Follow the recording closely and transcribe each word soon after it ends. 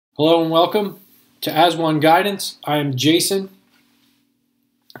Hello and welcome to As One Guidance. I'm Jason,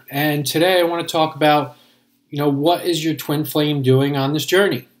 and today I want to talk about, what is your twin flame doing on this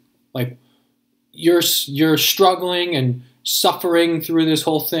journey? Like you're struggling and suffering through this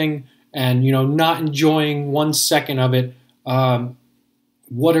whole thing, and not enjoying 1 second of it.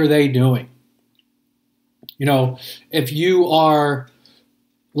 What are they doing? If you are,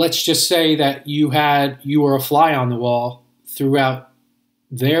 let's just say that you were a fly on the wall throughout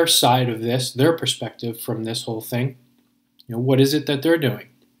their side of this, their perspective from this whole thing, what is it that they're doing?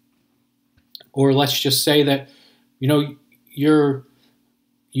 Or let's just say that, you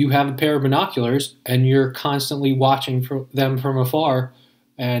have a pair of binoculars and you're constantly watching them from afar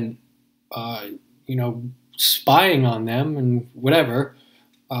and, spying on them and whatever.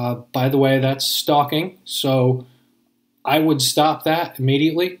 By the way, that's stalking. So I would stop that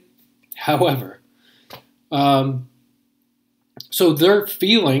immediately. However, so their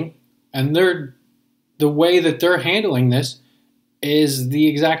feeling and the way that they're handling this is the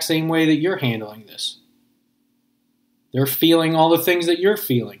exact same way that you're handling this. They're feeling all the things that you're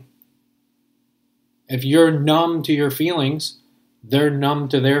feeling. If you're numb to your feelings, they're numb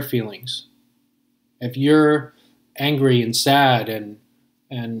to their feelings. If you're angry and sad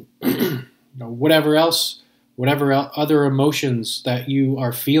and whatever other emotions that you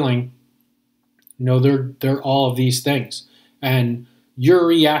are feeling, they're all of these things. And you're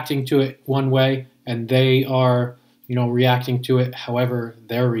reacting to it one way, and they are, reacting to it however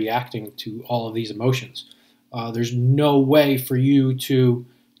they're reacting to all of these emotions. There's no way for you to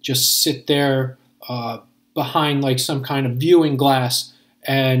just sit there behind like some kind of viewing glass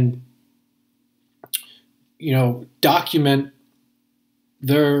and, document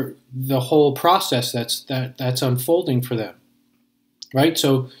the whole process that's unfolding for them, right?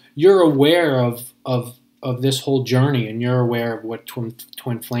 So you're aware of this whole journey, and you're aware of what twin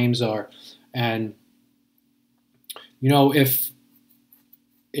flames are. And if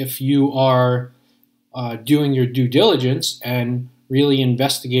you are doing your due diligence and really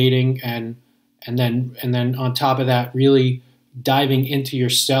investigating and then on top of that really diving into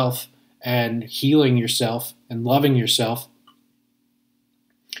yourself and healing yourself and loving yourself,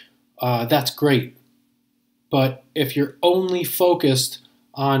 that's great. But if you're only focused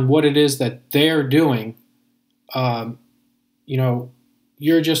on what it is that they're doing, you're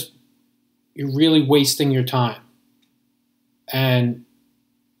really wasting your time. And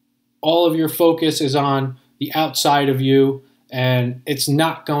all of your focus is on the outside of you, and it's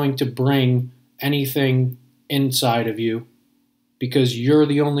not going to bring anything inside of you because you're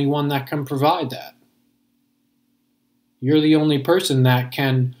the only one that can provide that. You're the only person that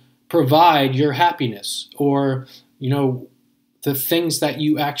can provide your happiness or, the things that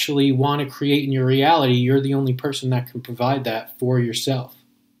you actually want to create in your reality. You're the only person that can provide that for yourself.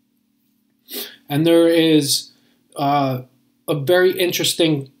 And there is a very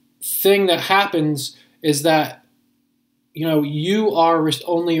interesting thing that happens is that, you are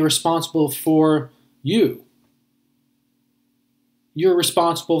only responsible for you. You're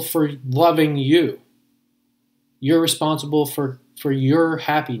responsible for loving you. You're responsible for your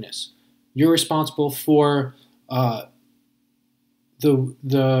happiness. You're responsible for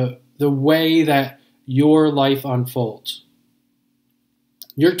the way that your life unfolds.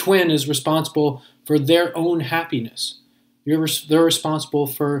 Your twin is responsible for their own happiness. They're responsible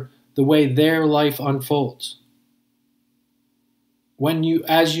for the way their life unfolds.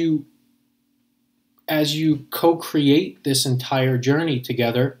 As you co-create this entire journey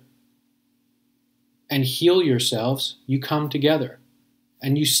together and heal yourselves, you come together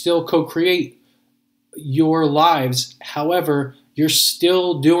and you still co-create your lives. However, you're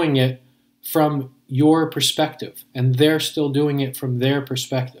still doing it from your perspective, and they're still doing it from their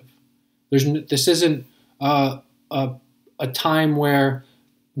perspective. This isn't a time where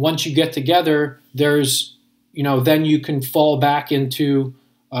once you get together, there's, then you can fall back into,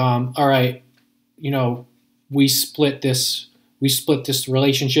 all right, we split this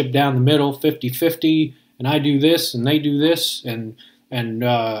relationship down the middle, 50-50, and I do this and they do this, and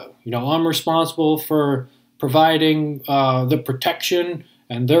I'm responsible for providing the protection,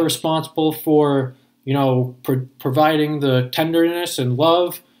 and they're responsible for, providing the tenderness and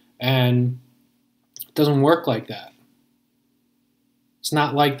love, and it doesn't work like that. It's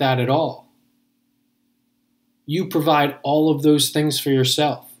not like that at all. You provide all of those things for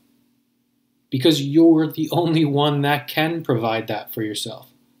yourself because you're the only one that can provide that for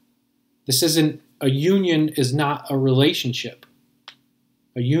yourself. A union is not a relationship.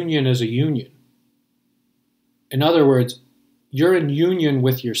 A union is a union. In other words, you're in union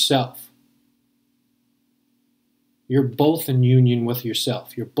with yourself. You're both in union with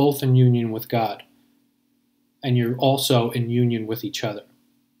yourself. You're both in union with God. And you're also in union with each other.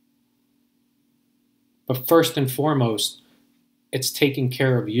 But first and foremost, it's taking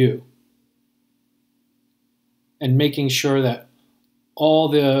care of you. And making sure that all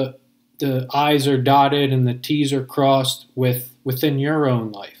the I's are dotted and the T's are crossed within your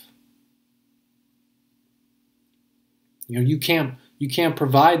own life. You can't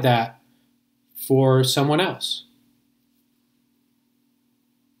provide that for someone else.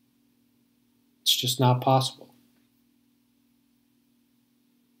 It's just not possible.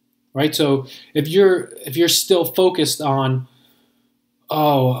 Right? So if you're still focused on,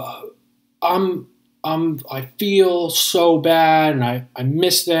 I feel so bad and I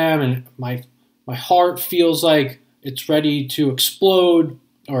miss them and my heart feels like it's ready to explode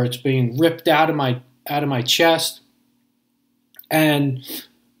or it's being ripped out of my chest. And,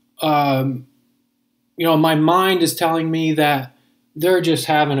 my mind is telling me that they're just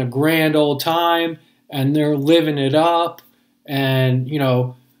having a grand old time and they're living it up. And,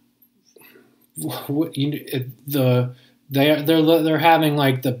 they're having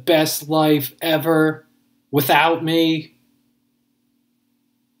like the best life ever without me.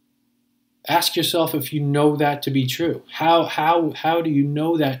 Ask yourself if you know that to be true. How do you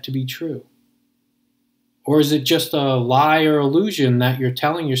know that to be true? Or is it just a lie or illusion that you're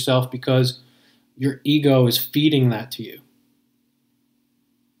telling yourself because your ego is feeding that to you?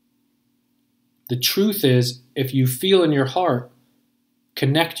 The truth is, if you feel in your heart,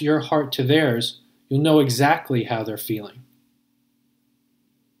 connect your heart to theirs, you'll know exactly how they're feeling.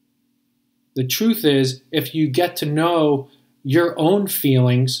 The truth is, if you get to know your own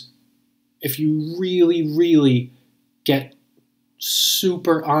feelings, if you really, really get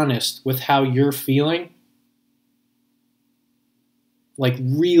super honest with how you're feeling, like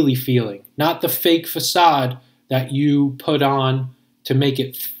really feeling, not the fake facade that you put on to make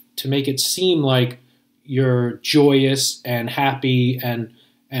it seem like you're joyous and happy and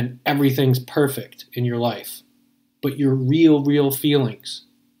everything's perfect in your life, but your real feelings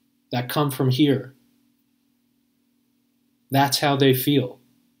that come from here. That's how they feel.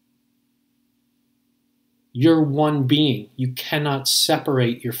 You're one being. You cannot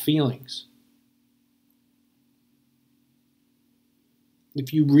separate your feelings.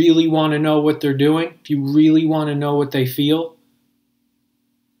 If you really want to know what they're doing, if you really want to know what they feel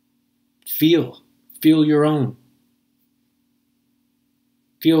your own.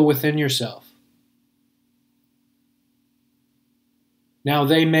 Feel within yourself. Now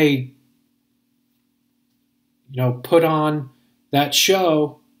they may, put on that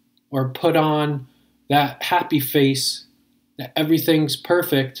show or put on that happy face that everything's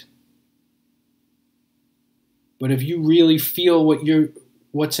perfect. But if you really feel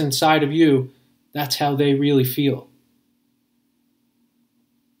what's inside of you, that's how they really feel.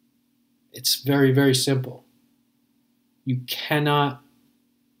 It's very, very simple. You cannot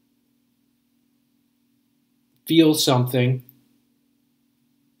feel something.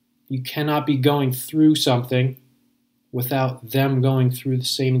 You cannot be going through something without them going through the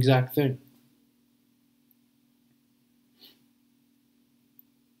same exact thing.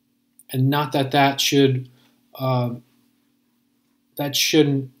 And not that shouldn't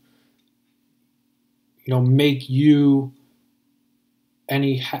make you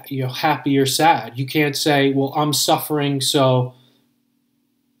any happy or sad. You can't say, well, I'm suffering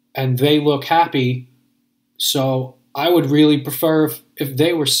and they look happy, so I would really prefer if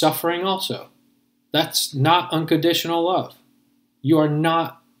they were suffering also. That's not unconditional love. You are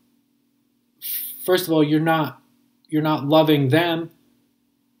not, first of all, you're not loving them.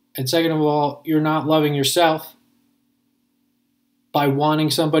 And second of all, you're not loving yourself by wanting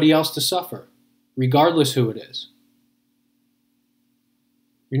somebody else to suffer, regardless who it is.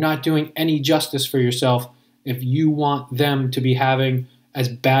 You're not doing any justice for yourself if you want them to be having as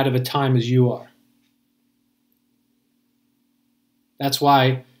bad of a time as you are. That's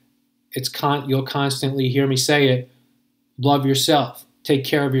why you'll constantly hear me say it. Love yourself. Take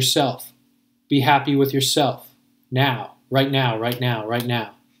care of yourself. Be happy with yourself. Now, right now, right now, right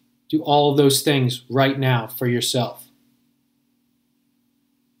now. Do all of those things right now for yourself.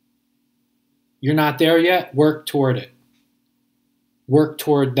 You're not there yet? Work toward it. Work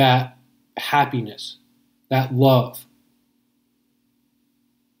toward that happiness, that love.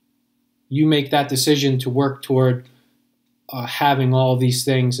 You make that decision to work toward having all these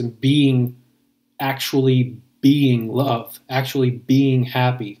things and actually being love, actually being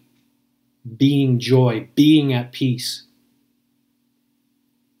happy, being joy, being at peace.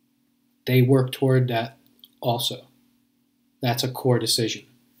 They work toward that also. That's a core decision.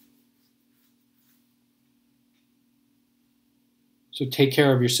 So take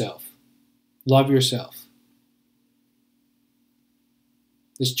care of yourself. Love yourself.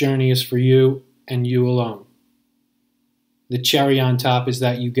 This journey is for you and you alone. The cherry on top is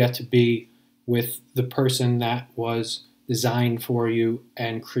that you get to be with the person that was designed for you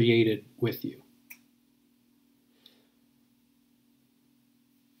and created with you.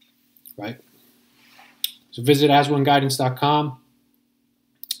 Right? So visit AsOneGuidance.com.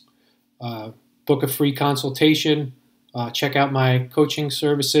 Book a free consultation. Check out my coaching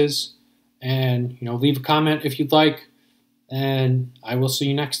services, and leave a comment if you'd like. And I will see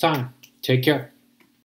you next time. Take care.